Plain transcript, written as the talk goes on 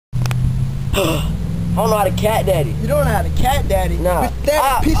I don't know how to cat daddy. You don't know how to cat daddy? Nah. Bitch,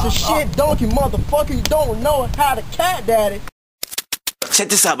 that piece of shit donkey motherfucker, you don't know how to cat daddy. Check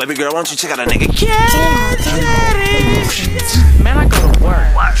this out, baby girl. Why don't you check out a nigga? Cat daddy. Man, I go to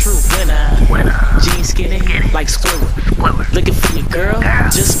work. True winner. Jeans skinny like Squidward. Looking for your girl.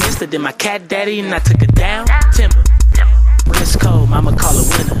 Just missed it. Then my cat daddy and I took her down. Timber. When it's cold, mama call it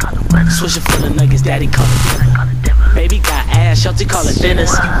winter. Swisher full of nuggets, daddy call it dinner. Baby got ass, Shelty call it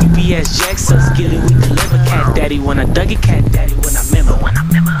dinners. UPS Jacks, so skilly we deliver. Cat daddy when I dug it, cat daddy when I remember.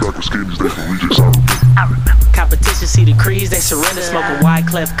 Dr. Skinny's there for Regis, I remember. Competition, see the crease, they surrender. Smoking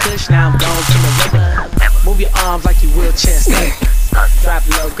Wyclef Kush, now I'm gone from the river. Move your arms like you will chest. Drop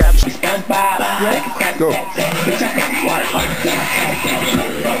low, grab your Go.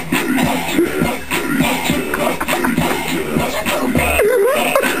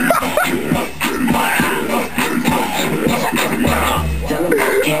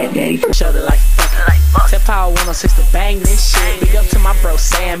 Shoulder like fuck. Tip Power 106 to bang this shit. Big up to my bro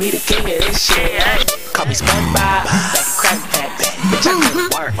Sam, he the king of this shit. Call me SpongeBob, stacking Krabby Patties. Bitch, I go to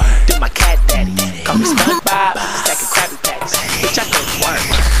work, do my cat daddy. Call me SpongeBob, stacking Krabby Patties. Bitch, I go to work,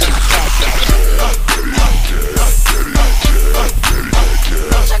 do my cat daddy.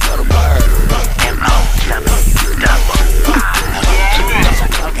 Bitch, I go to work.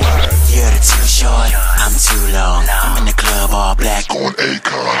 You're too short, I'm too long. I'm in the club all black On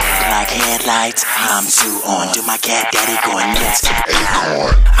Akon. like headlights. I'm too on. Do my cat daddy going nuts.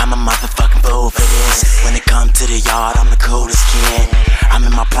 Akon. I'm a motherfucking fool for this. When it comes to the yard, I'm the coolest kid. I'm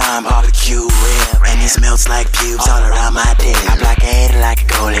in my prime barbecue rib, and it smells like pubes all around my dick. I blockade like a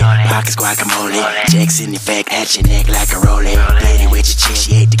goalie, pockets guacamole. Checks in effect at your neck like a rollie. Lady with your chick,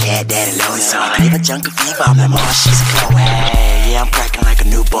 she ate the cat daddy lonely. So I leave a junkie fever, I'm the mom, she's a Chloe. Yeah, I'm cracking like a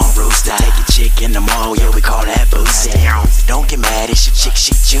newborn rooster. Take your chick in the mall, yeah, we call that boosting. Don't get mad, it's your chick,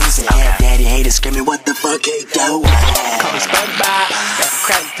 she choosing. Cat daddy haters screaming, what the fuck he do? Call me SpongeBob, stacking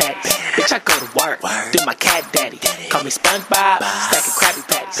Krabby Patties. Bitch, I go to work, do my cat daddy. Call me SpongeBob, stacking Krabby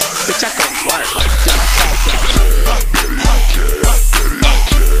Patties. Bitch, I go to work, do my cat daddy.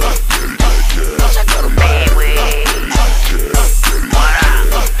 Bitch, I go to bed with.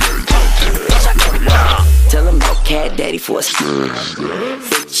 Tell him about cat daddy for a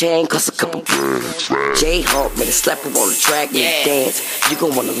big chain cost a couple. J-Hawk made a slapper on the track, make dance. You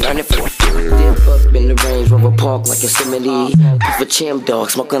gon' wanna learn it for. Dip up in the Range Rover Park like Yosemite. For chim dog,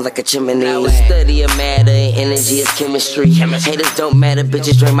 smoking like a chimney. Study of matter, energy is chemistry. Haters don't matter,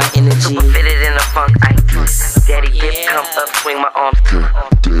 bitches drain my energy. Super fitted in a funk, daddy dip, come up, swing my arms.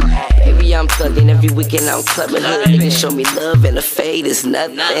 Baby, I'm thugging every weekend, I'm clubbing. Hood niggas show me love and the fade is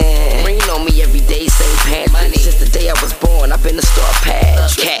nothing. Rain on me every day, same pants. Since the day I was born, I've been a star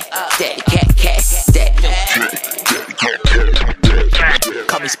patch. Cat daddy, cat daddy.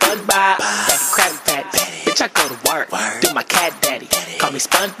 Call me SpongeBob, stacking Krabby Patties. Bitch, I go to work, do my cat daddy. Call me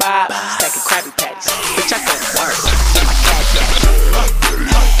SpongeBob, stacking Krabby Patties. Bitch, I go to work.